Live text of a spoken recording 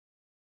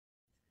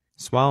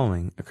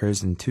Swallowing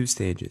occurs in two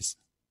stages,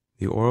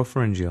 the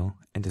oropharyngeal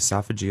and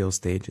esophageal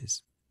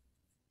stages.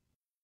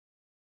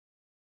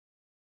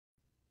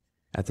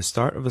 At the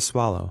start of a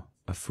swallow,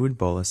 a food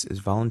bolus is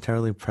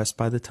voluntarily pressed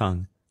by the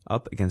tongue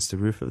up against the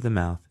roof of the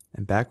mouth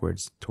and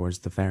backwards towards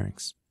the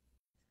pharynx.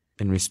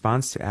 In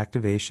response to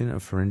activation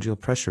of pharyngeal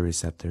pressure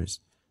receptors,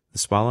 the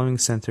swallowing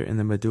center in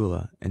the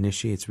medulla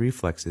initiates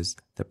reflexes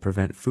that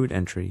prevent food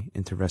entry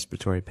into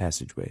respiratory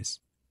passageways.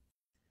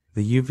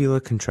 The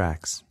uvula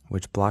contracts,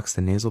 which blocks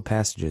the nasal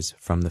passages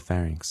from the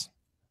pharynx.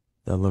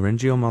 The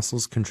laryngeal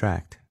muscles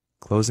contract,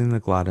 closing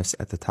the glottis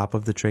at the top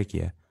of the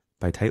trachea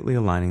by tightly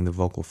aligning the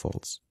vocal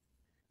folds.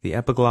 The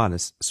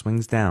epiglottis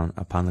swings down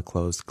upon the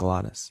closed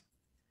glottis.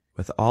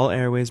 With all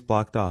airways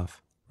blocked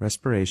off,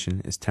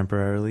 respiration is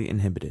temporarily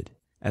inhibited.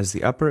 As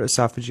the upper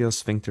esophageal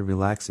sphincter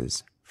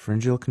relaxes,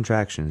 pharyngeal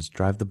contractions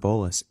drive the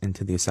bolus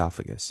into the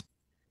esophagus.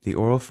 The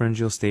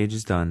oropharyngeal stage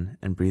is done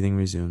and breathing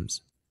resumes.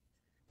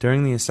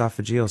 During the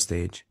esophageal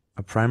stage,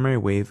 a primary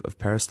wave of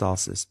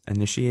peristalsis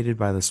initiated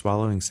by the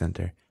swallowing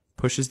center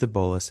pushes the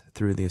bolus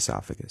through the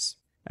esophagus.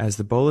 As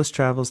the bolus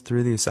travels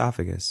through the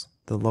esophagus,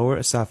 the lower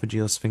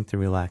esophageal sphincter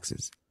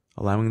relaxes,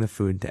 allowing the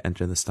food to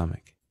enter the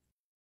stomach.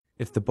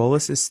 If the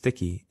bolus is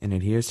sticky and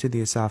adheres to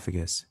the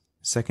esophagus,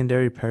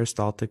 secondary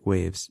peristaltic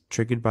waves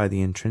triggered by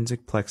the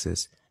intrinsic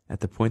plexus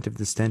at the point of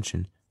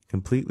distension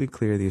completely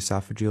clear the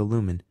esophageal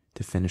lumen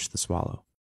to finish the swallow.